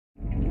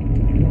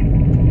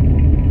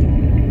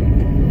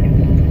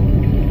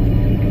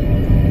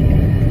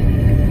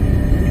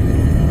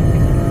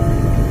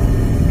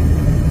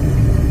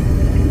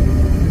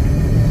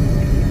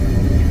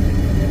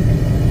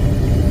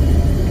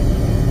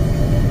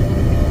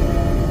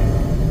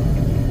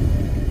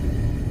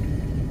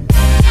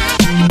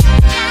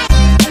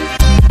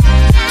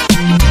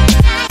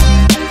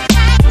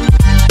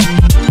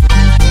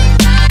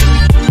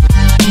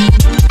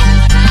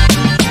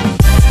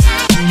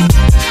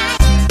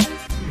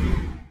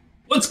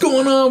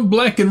Going on,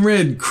 Black and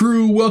Red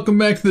crew? Welcome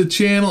back to the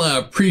channel. I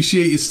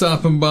appreciate you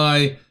stopping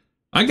by.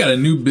 I got a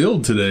new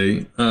build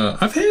today.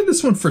 I've had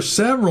this one for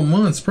several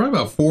months, probably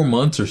about 4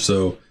 months or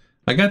so.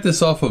 I got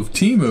this off of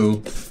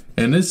Temu,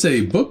 and it's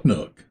a book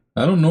nook.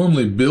 I don't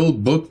normally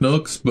build book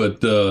nooks, but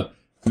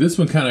this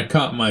one kind of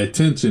caught my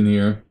attention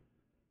here.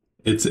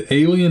 It's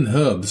ALIEN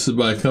Hub. This is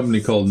by a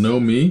company called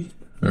Nomi,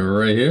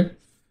 right here.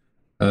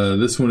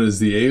 This one is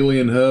the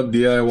ALIEN Hub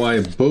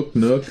DIY Book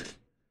Nook,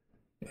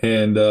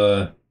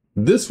 and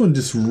this one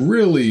just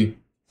really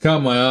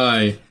caught my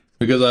eye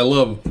because I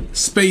love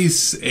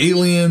space,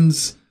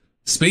 aliens,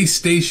 space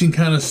station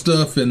kind of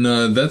stuff, and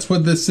that's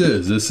what this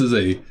is. This is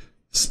a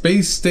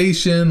space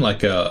station,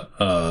 like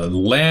a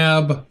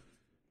lab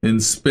in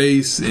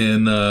space,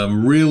 and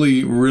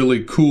really,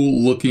 really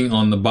cool looking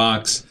on the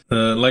box.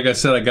 Like I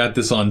said, I got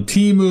this on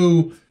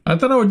Temu. I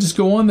thought I would just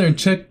go on there and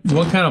check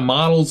what kind of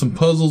models and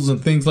puzzles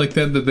and things like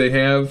that they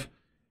have.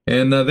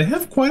 And they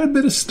have quite a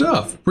bit of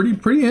stuff.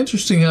 Pretty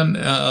interesting on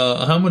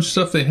how much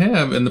stuff they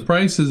have, and the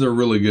prices are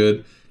really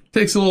good. It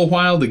takes a little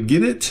while to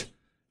get it,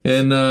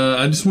 and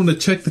I just want to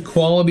check the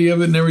quality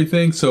of it and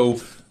everything. So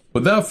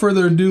without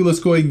further ado, let's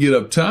go ahead and get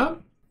up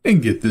top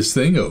and get this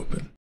thing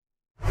open.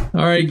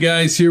 All right,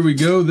 guys, here we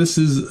go. This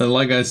is,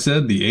 like I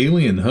said, the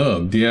ALIEN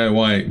Hub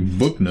DIY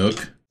Book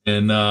Nook,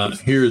 and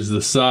here's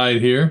the side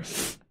here.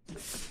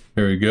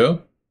 There we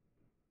go,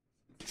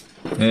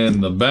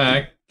 and the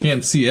back.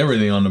 Can't see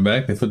everything on the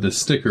back. They put the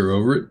sticker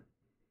over it,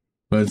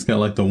 but it's got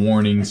like the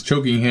warnings,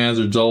 choking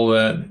hazards, all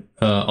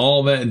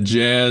that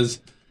jazz.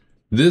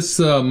 This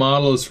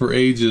model is for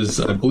ages,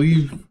 I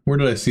believe, where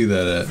did I see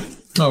that at?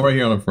 Oh, right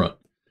here on the front.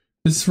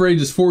 This is for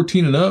ages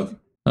 14 and up.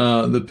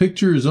 The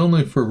picture is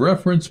only for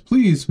reference.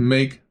 Please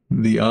make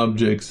the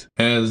objects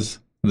as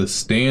the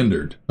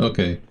standard.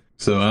 Okay,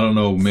 so I don't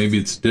know, maybe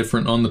it's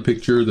different on the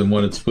picture than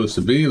what it's supposed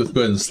to be. Let's go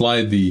ahead and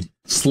slide the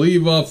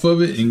sleeve off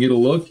of it and get a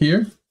look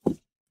here.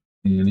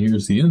 And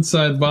here's the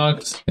inside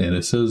box, and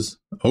it says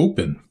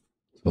open.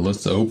 So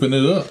let's open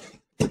it up,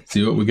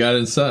 see what we got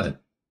inside.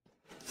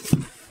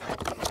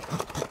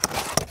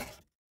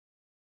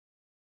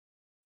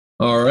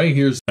 All right,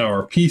 here's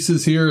our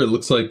pieces here. It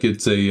looks like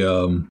it's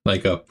a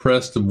like a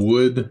pressed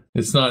wood.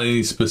 It's not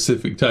any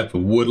specific type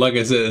of wood. Like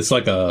I said, it's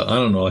like a, I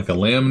don't know, like a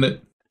laminate.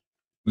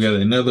 We got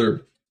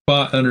another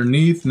spot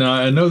underneath. Now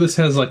I know this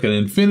has like an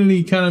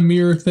infinity kind of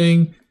mirror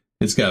thing.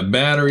 It's got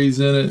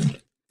batteries in it.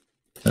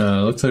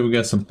 Looks like we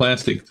got some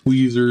plastic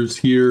tweezers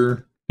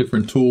here,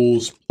 different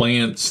tools,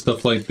 plants,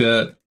 stuff like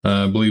that.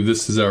 I believe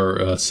this is our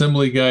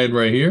assembly guide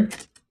right here.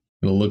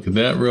 We'll look at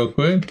that real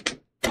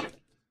quick.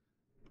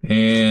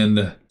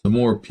 And some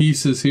more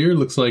pieces here.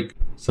 Looks like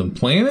some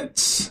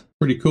planets.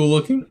 Pretty cool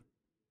looking.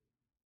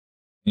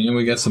 And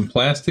we got some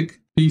plastic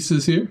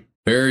pieces here.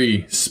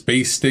 Very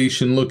space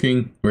station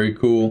looking. Very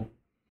cool.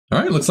 All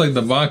right, looks like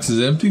the box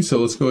is empty, so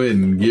let's go ahead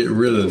and get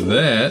rid of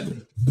that.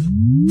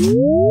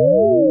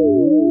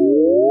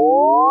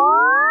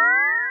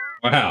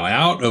 Wow,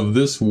 out of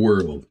this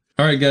world.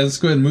 All right, guys, let's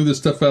go ahead and move this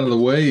stuff out of the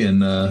way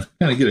and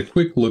kind of get a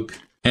quick look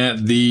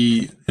at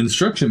the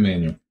instruction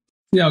manual.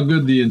 See how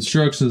good the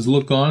instructions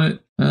look on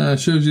it.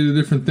 Shows you the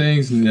different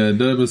things, and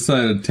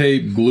double-sided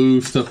tape,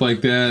 glue, stuff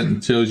like that,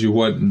 and shows you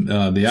what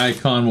the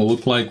icon will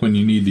look like when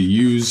you need to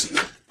use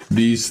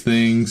these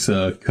things.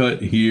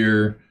 Cut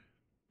here,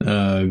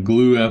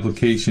 glue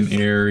application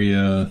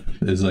area.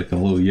 There's like a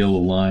little yellow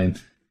line.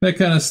 That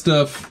kind of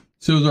stuff.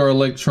 Shows our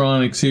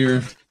electronics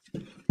here.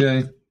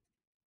 Okay.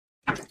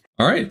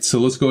 All right, so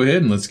let's go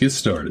ahead and let's get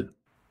started.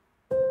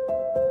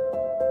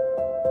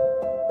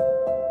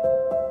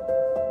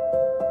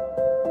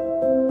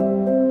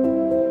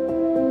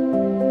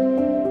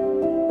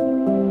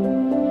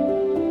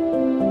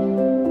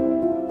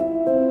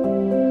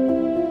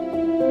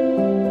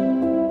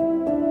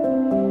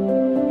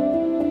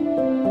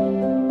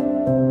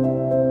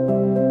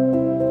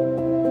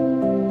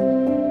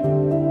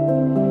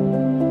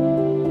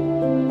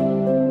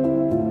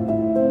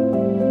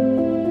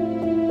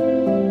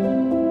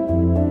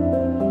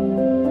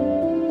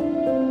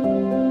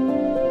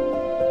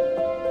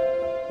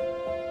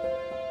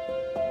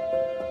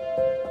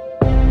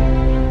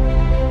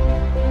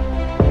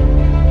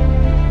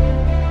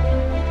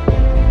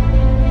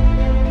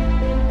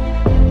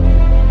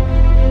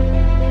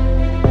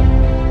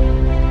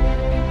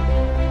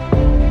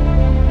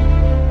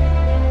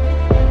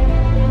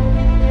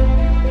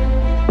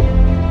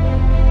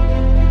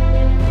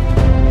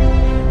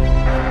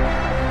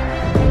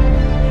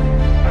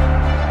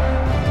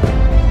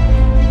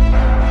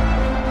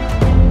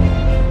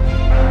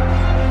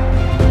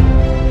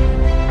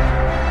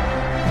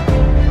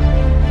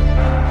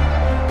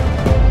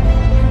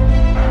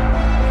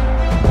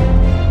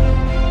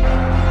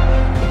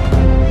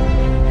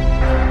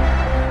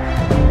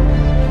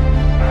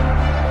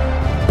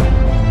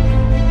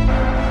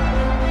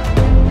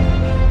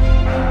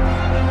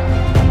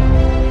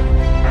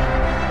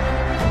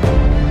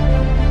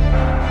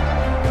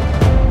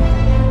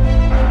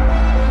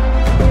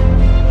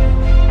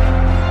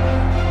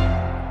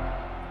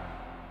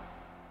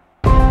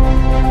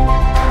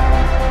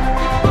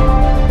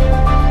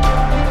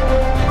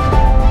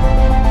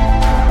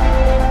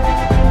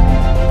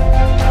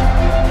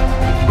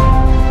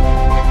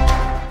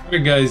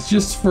 Alright guys,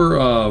 just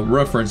for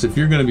reference, if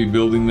you're going to be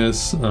building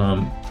this,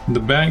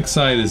 the back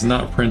side is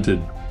not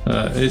printed.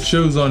 It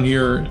shows on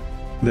here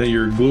that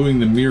you're gluing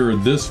the mirror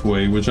this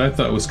way, which I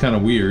thought was kind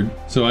of weird.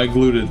 So I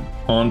glued it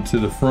onto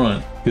the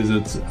front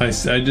because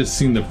I just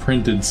seen the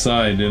printed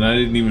side and I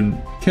didn't even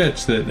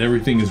catch that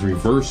everything is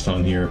reversed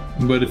on here.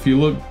 But if you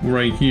look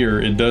right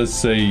here, it does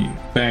say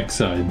back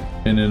side,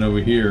 and then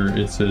over here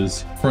it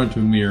says front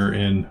of mirror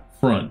and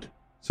front.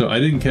 So I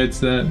didn't catch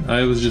that.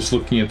 I was just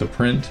looking at the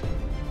print,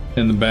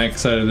 and the back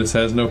side of this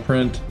has no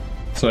print,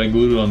 so I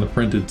glued it on the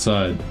printed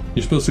side.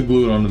 You're supposed to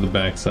glue it onto the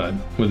back side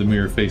with the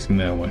mirror facing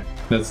that way.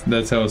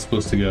 That's how it's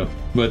supposed to go.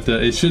 But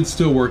it should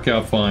still work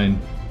out fine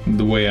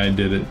the way I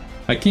did it.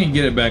 I can't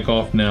get it back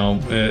off now.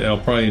 I'll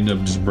probably end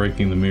up just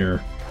breaking the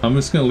mirror. I'm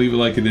just going to leave it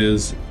like it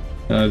is.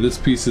 This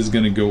piece is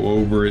going to go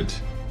over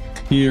it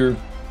here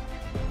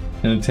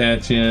and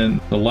attach in.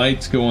 The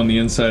lights go on the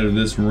inside of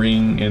this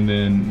ring, and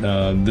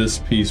then this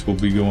piece will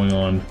be going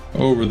on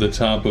over the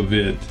top of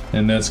it,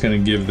 and that's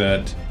going to give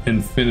that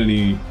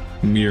infinity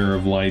mirror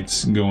of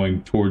lights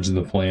going towards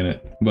the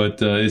planet. But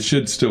it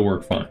should still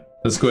work fine.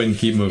 Let's go ahead and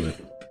keep moving.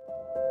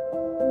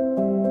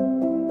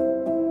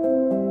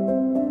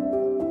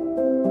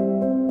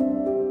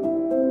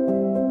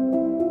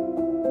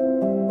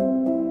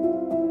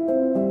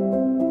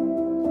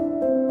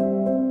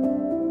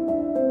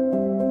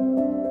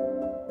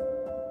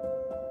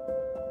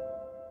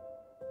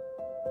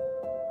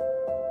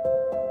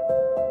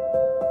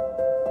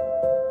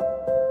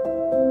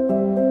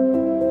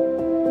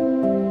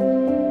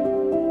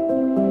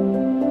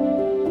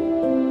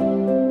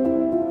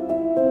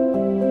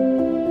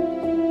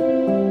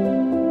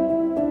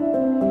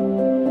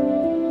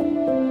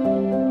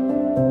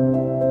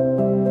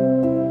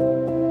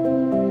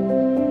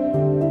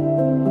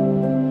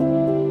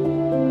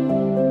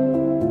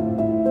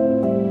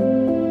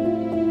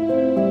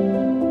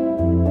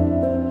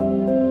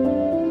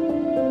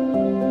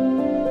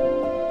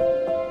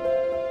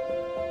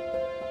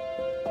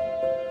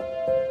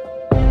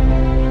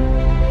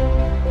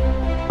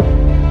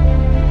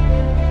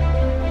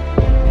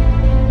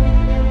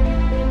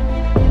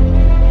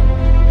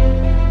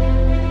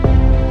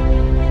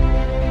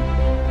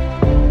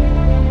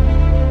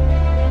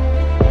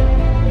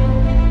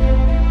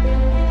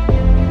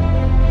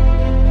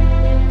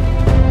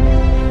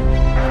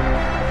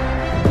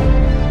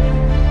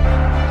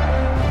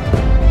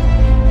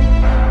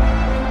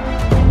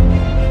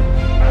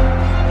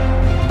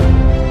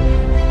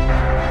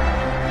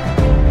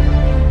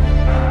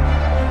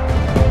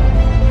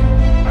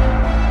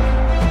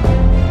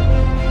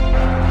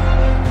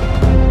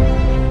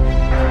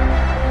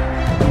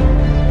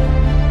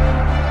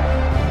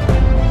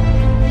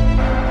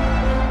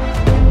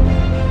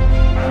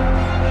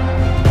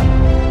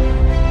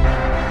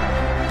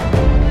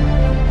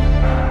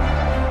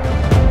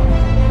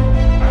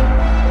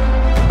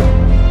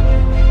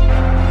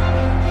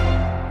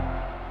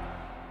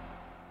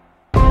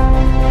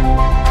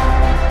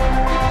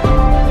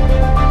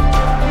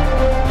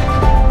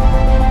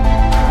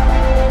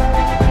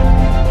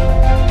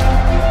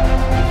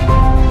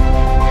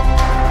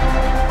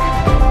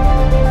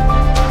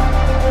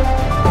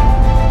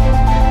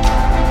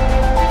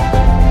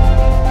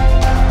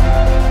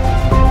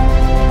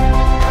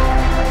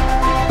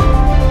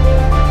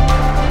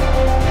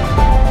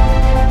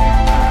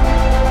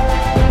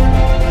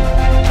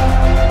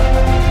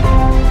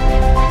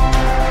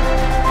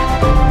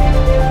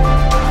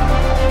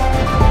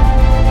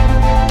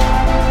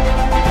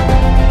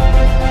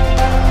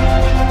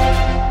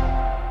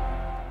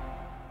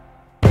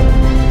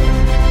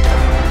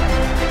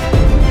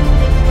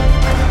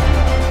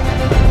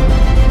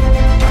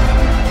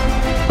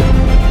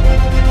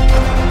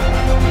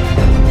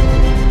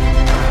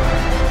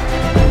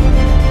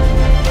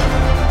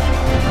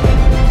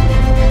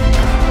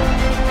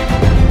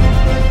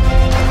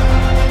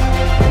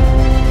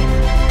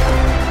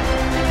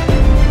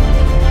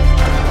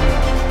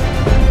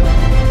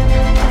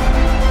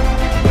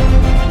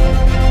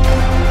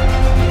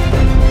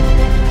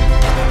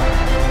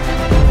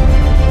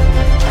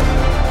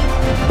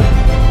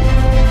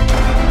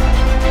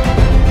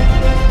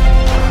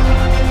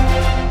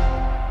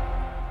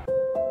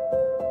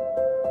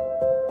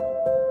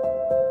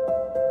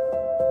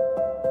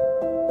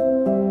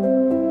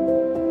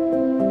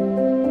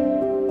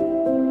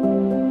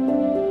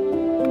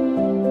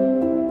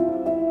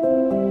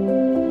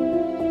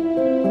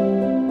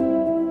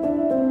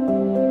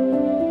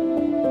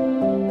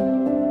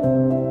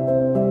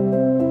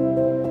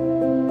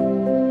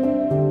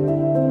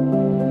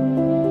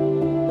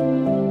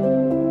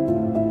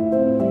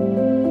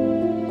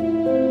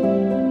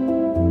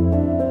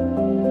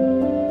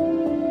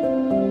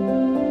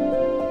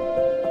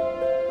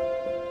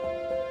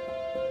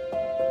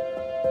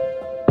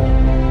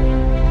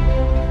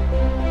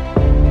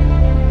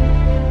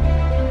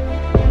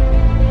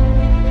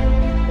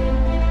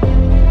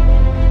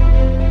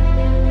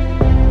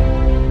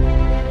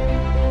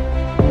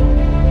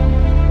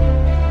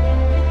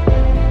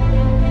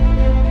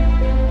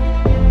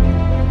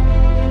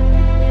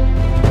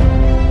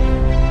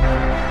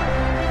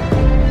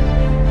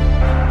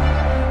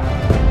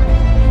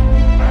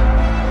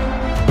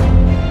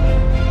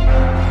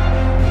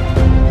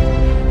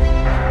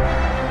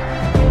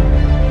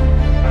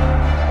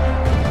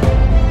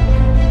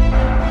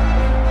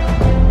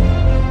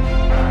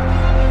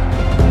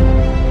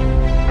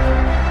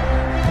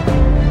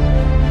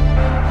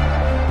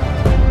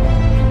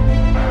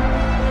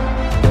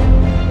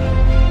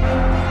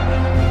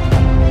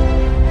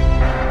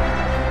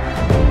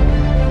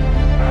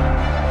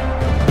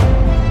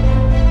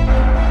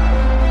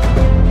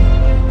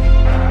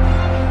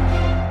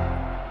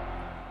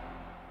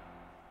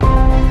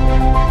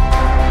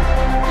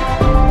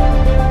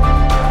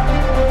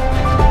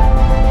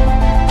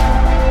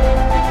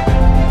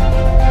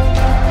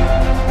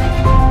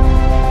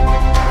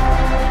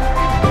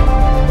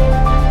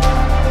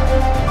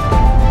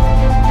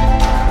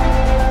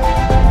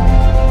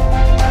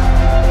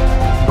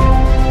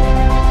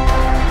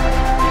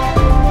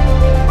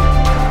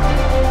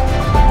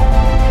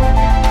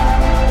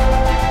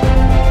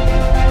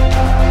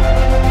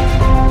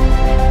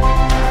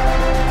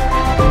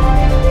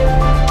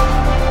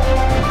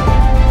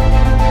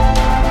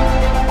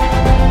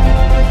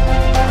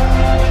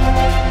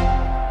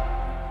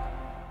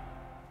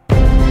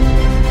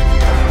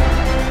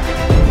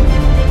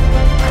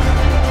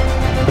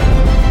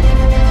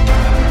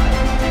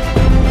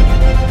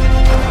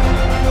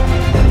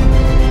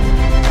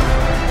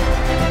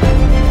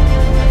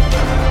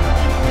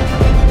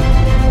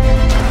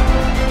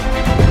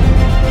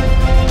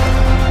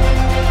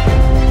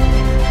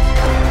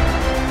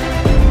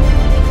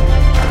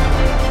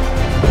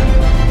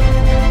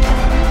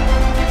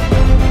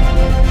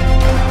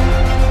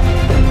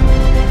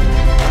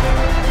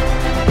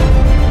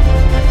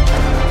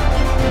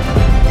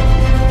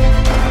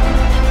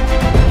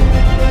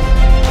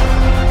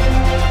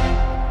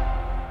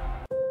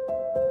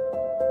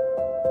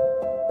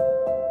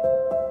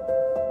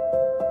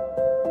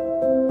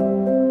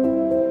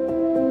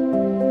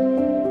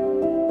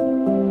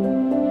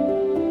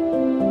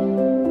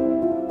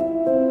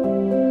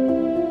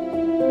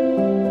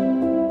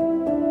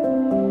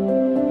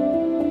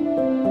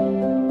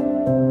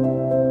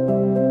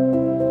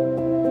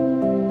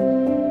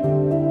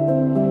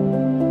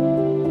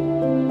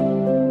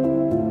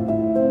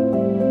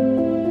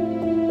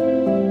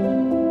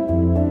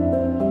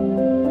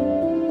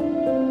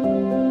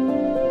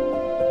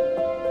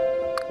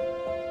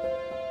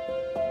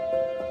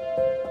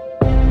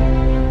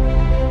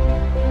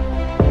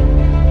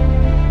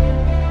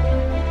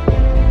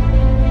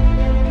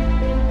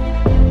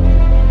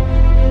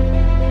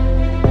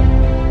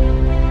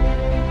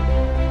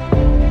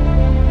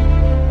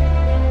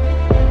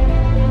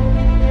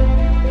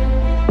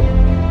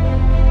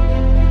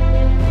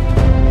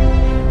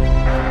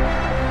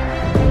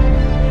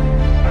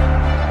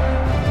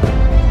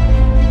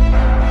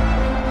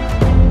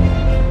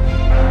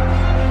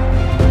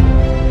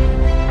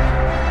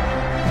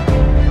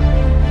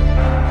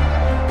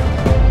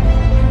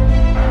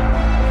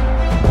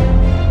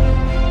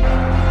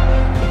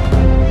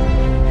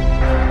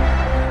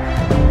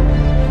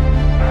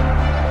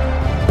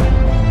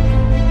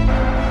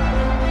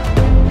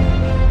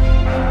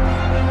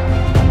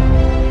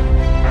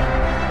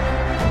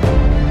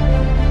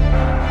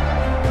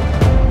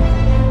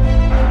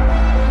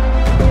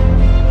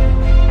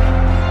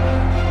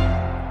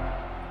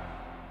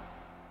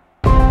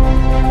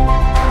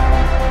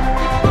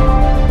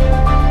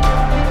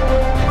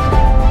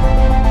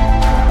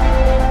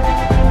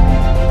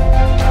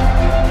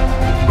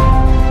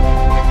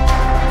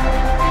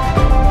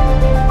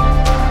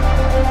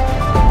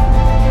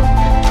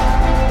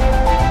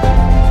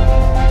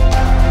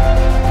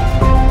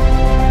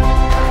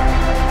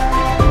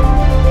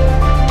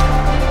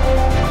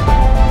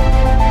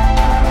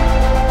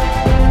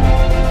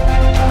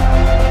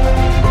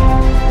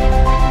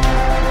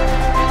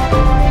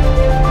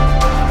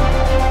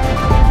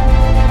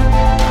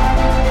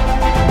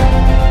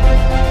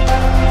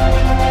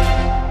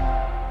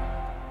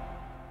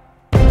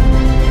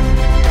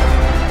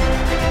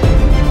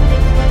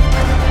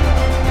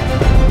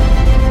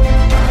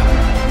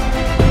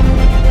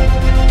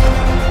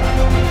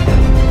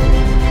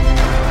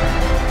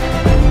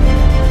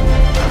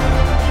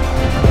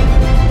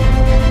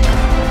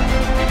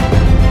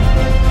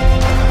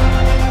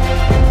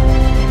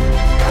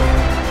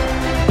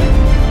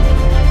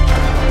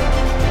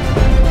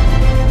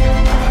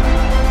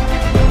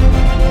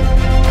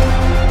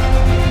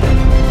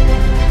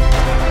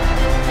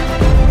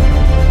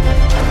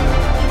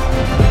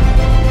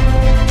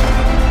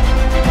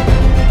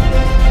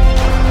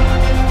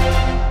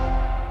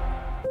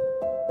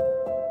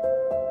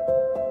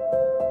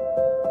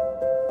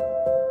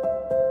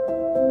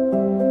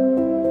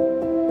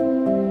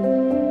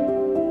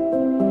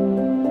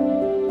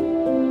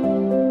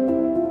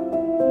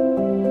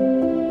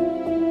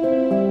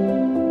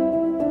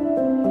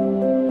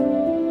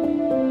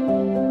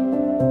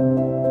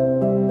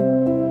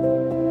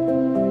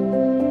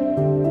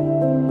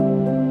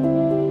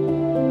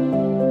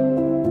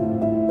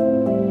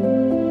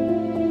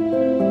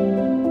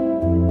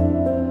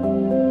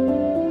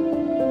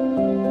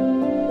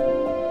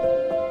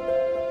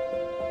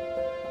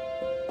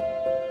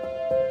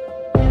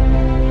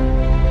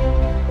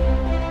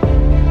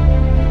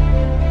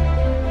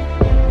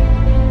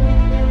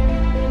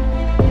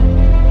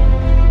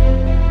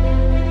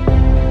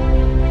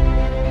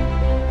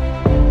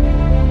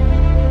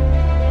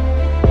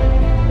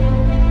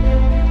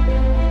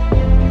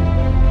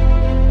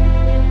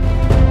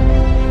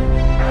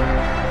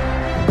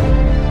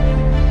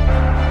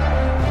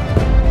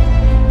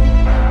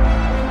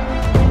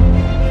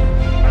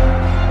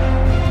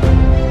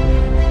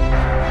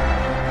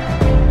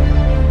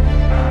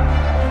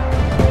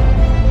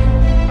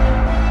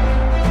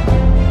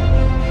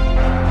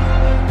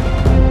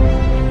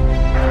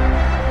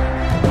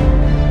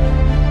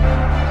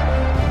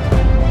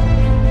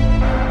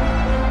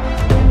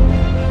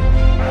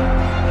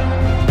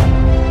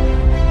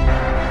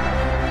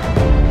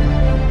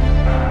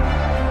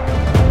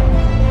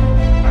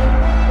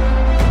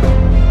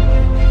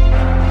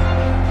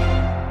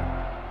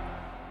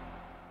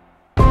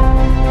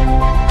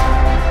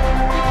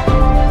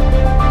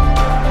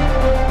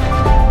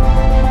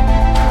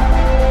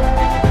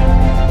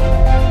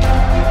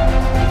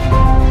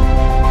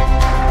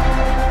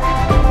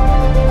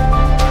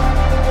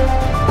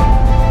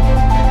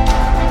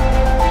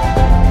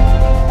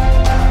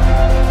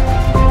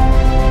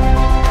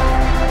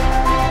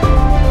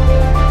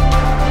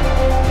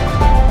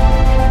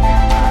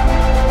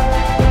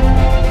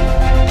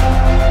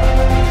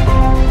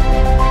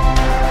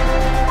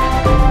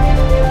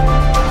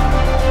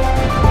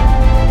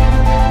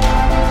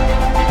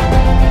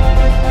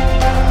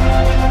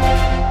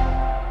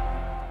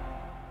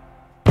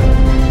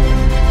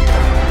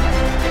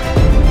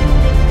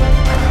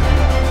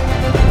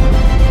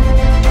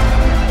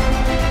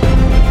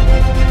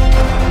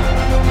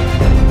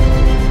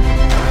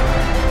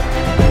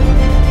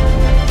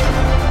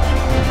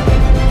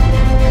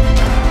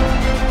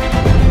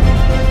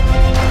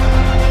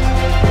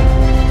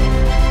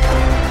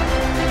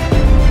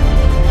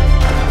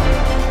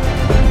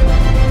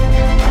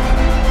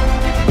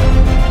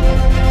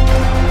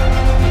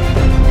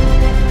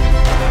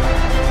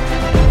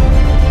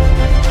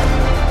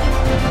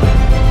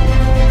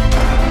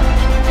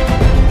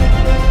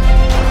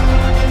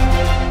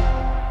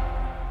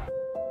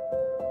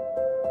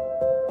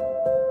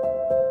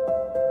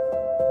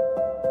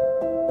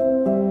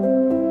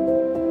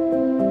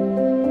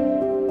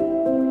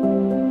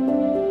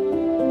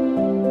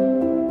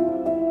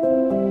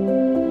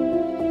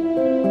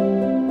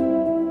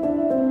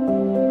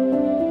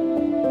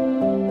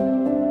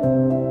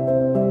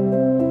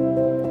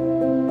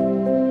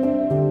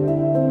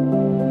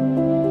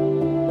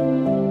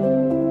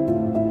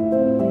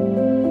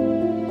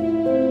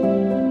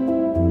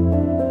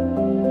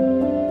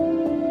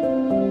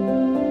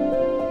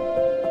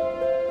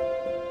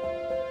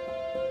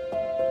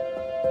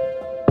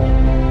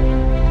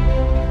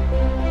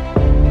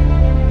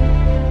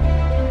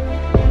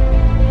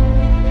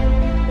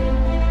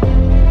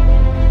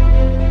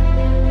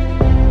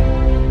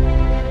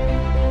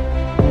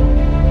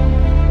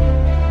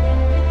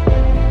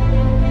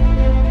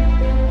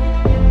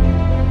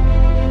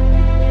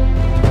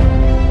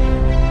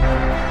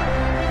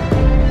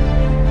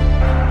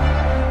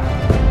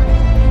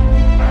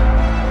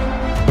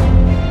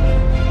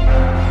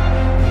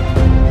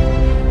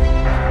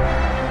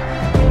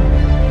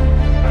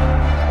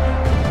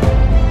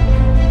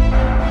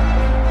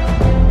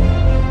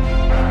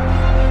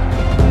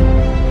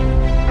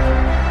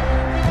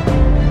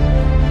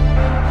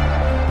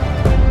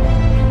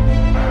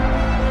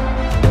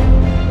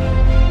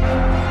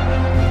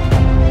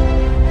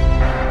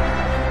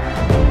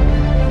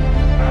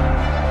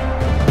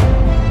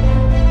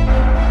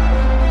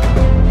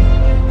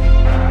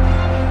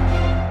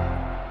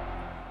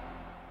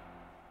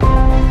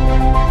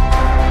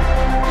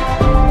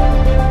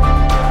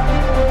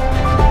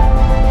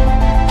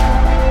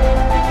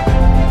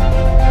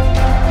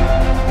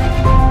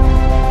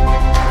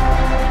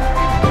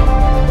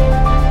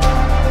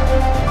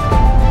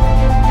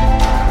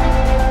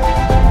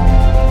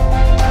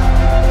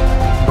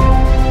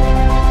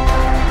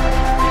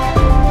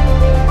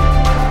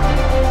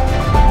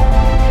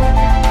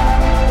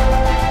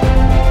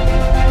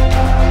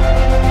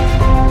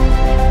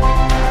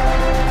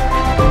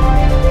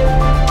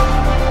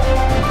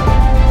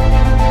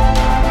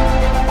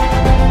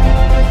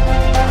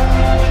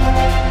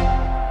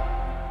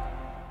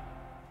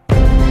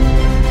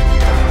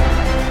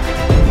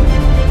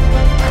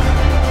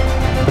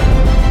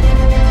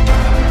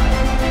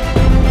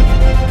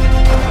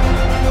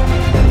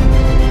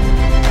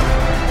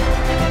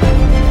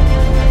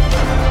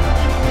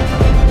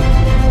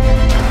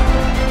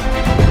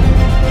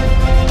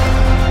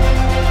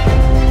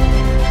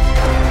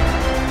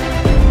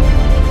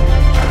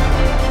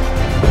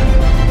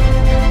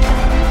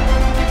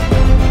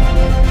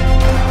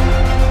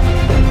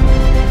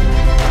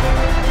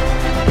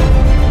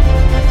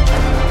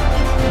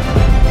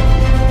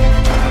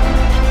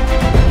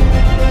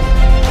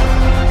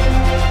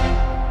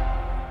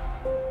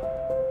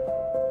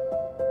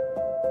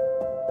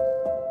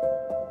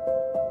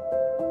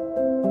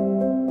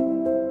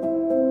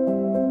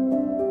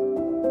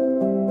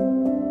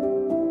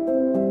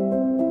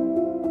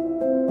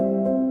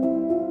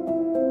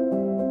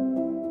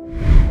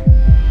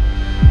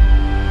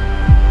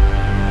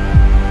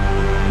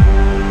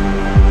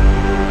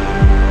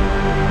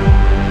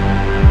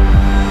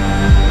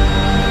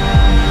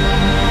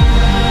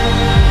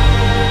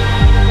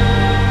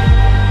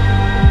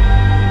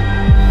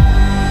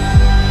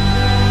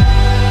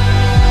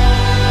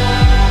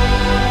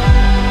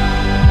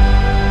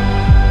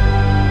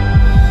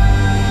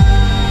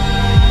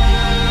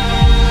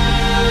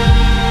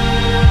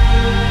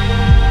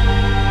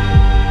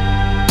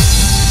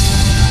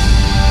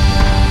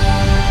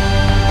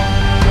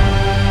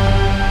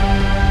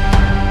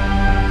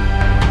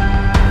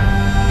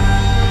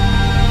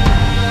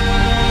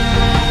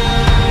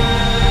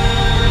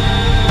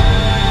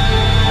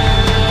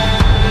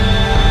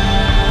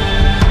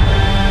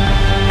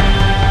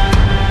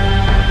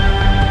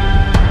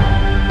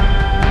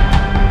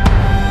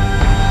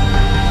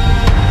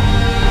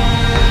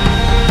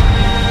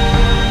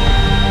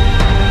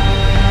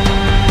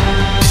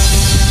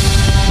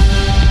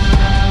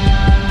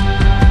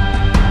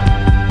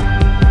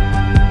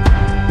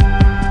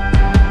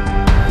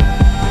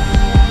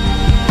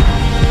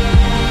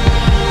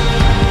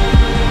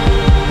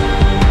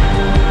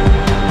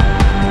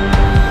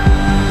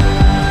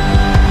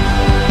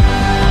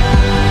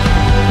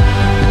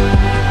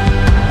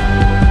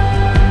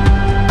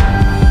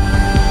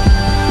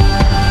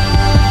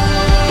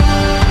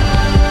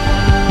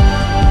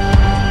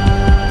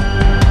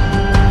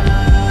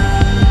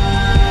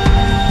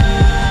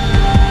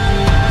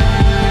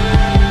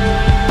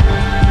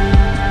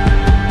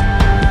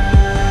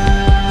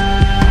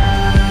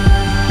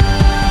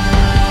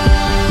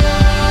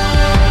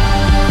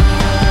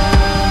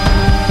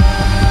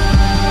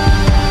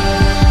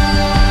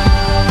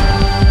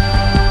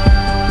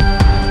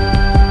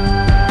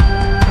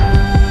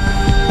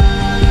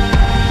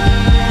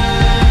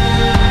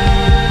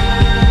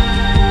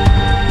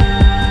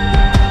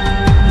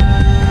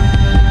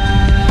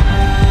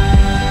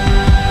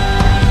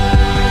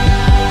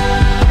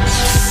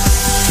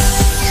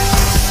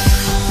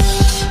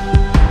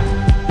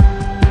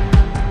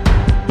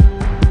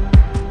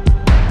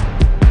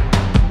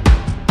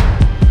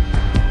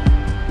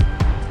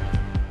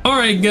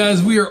 Alright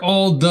guys, we are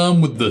all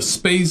done with the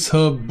Space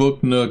Hub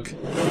Book Nook.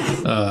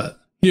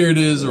 Here it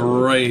is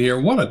right here.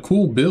 What a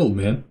cool build,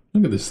 man.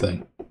 Look at this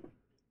thing. This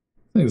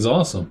thing's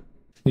awesome.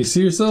 You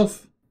see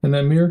yourself in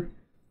that mirror?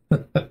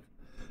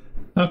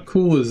 How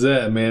cool is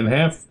that, man?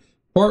 Half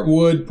part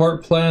wood,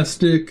 part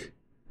plastic.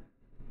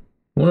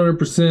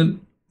 100%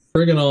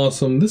 friggin'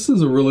 awesome. This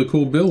is a really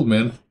cool build,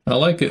 man. I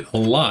like it a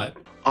lot.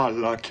 I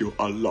like you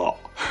a lot.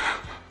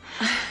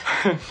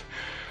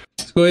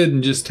 Let's go ahead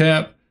and just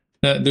tap.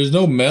 Now, there's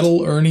no metal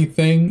or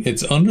anything.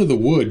 It's under the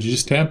wood. You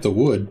just tap the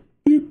wood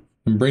and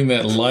bring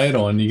that light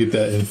on. You get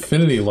that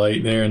infinity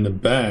light there in the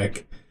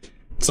back.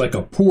 It's like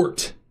a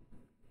port.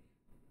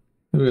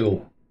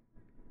 There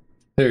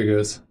it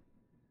goes.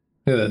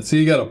 Look at that. See,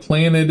 you got a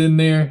planet in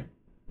there.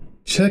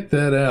 Check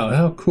that out.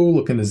 How cool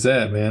looking is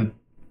that, man?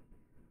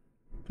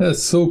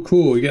 That's so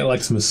cool. You got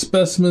like some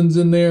specimens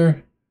in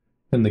there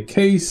in the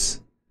case.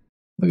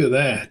 Look at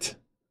that.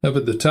 Up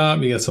at the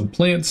top, you got some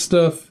plant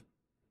stuff.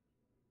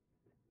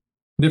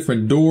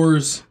 Different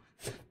doors,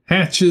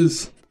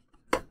 hatches.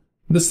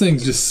 This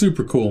thing's just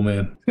super cool,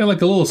 man. It's got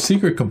like a little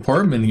secret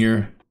compartment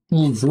here. A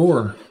little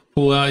drawer.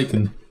 Pull out, you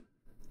can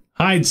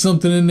hide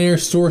something in there,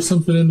 store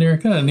something in there.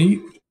 Kind of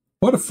neat.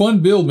 What a fun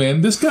build,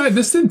 man. This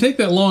didn't take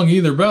that long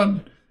either.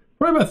 Probably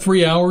about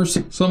 3 hours,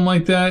 something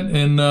like that.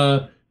 And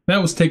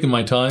that was taking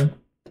my time.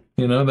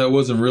 You know, that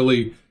wasn't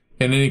really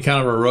in any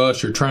kind of a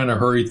rush or trying to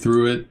hurry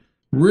through it.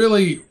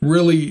 Really,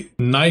 really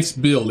nice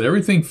build.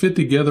 Everything fit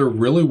together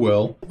really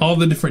well. All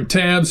the different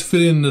tabs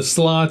fit in the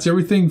slots.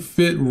 Everything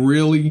fit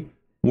really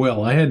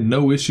well. I had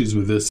no issues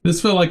with this.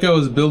 This felt like I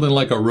was building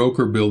like a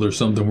Roker build or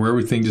something where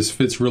everything just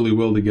fits really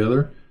well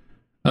together.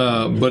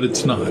 But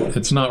it's not.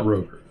 It's not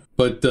Roker.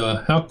 But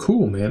how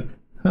cool, man.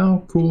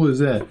 How cool is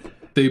that?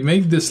 They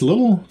made this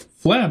little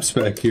flaps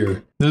back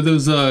here. They're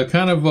those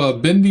kind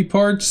of bendy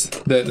parts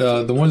that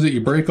the ones that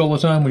you break all the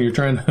time when you're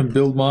trying to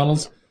build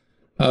models.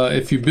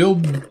 If you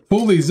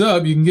pull these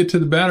up, you can get to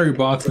the battery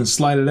box and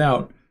slide it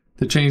out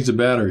to change the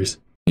batteries.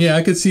 Yeah,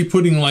 I could see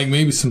putting like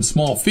maybe some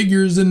small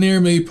figures in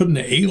there, maybe putting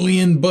an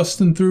alien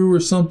busting through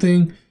or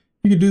something.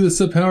 You could do this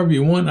up however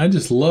you want. I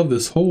just love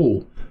this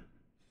whole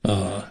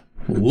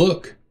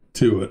look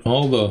to it.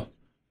 All the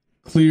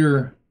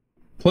clear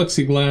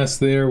plexiglass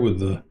there with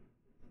the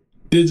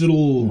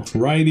digital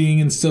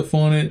writing and stuff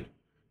on it.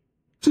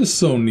 Just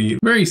so neat.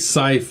 Very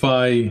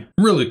sci-fi.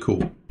 Really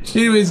cool.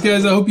 Anyways,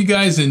 guys, I hope you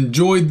guys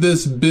enjoyed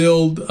this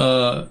build.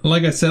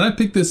 Like I said, I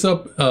picked this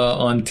up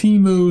on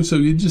Temu, so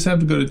you just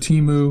have to go to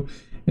Temu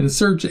and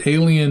search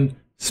Alien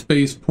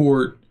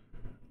Spaceport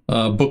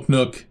Book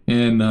Nook,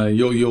 and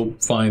you'll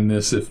find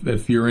this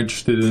if you're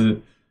interested in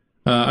it.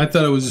 I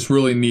thought it was just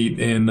really neat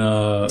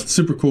and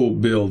super cool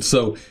build.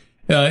 So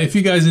if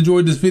you guys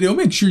enjoyed this video,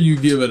 make sure you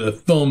give it a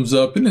thumbs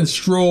up and then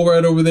stroll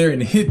right over there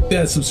and hit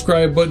that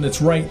subscribe button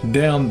that's right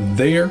down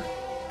there.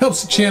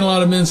 Helps the channel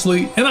out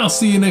immensely, and I'll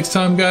see you next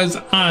time, guys.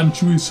 I'm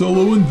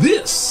Chewysolo, and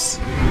this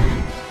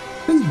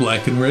is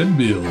Black and Red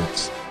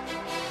Builds.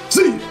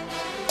 See ya!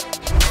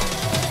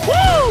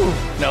 Woo!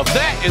 Now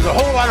that is a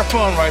whole lot of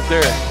fun right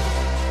there.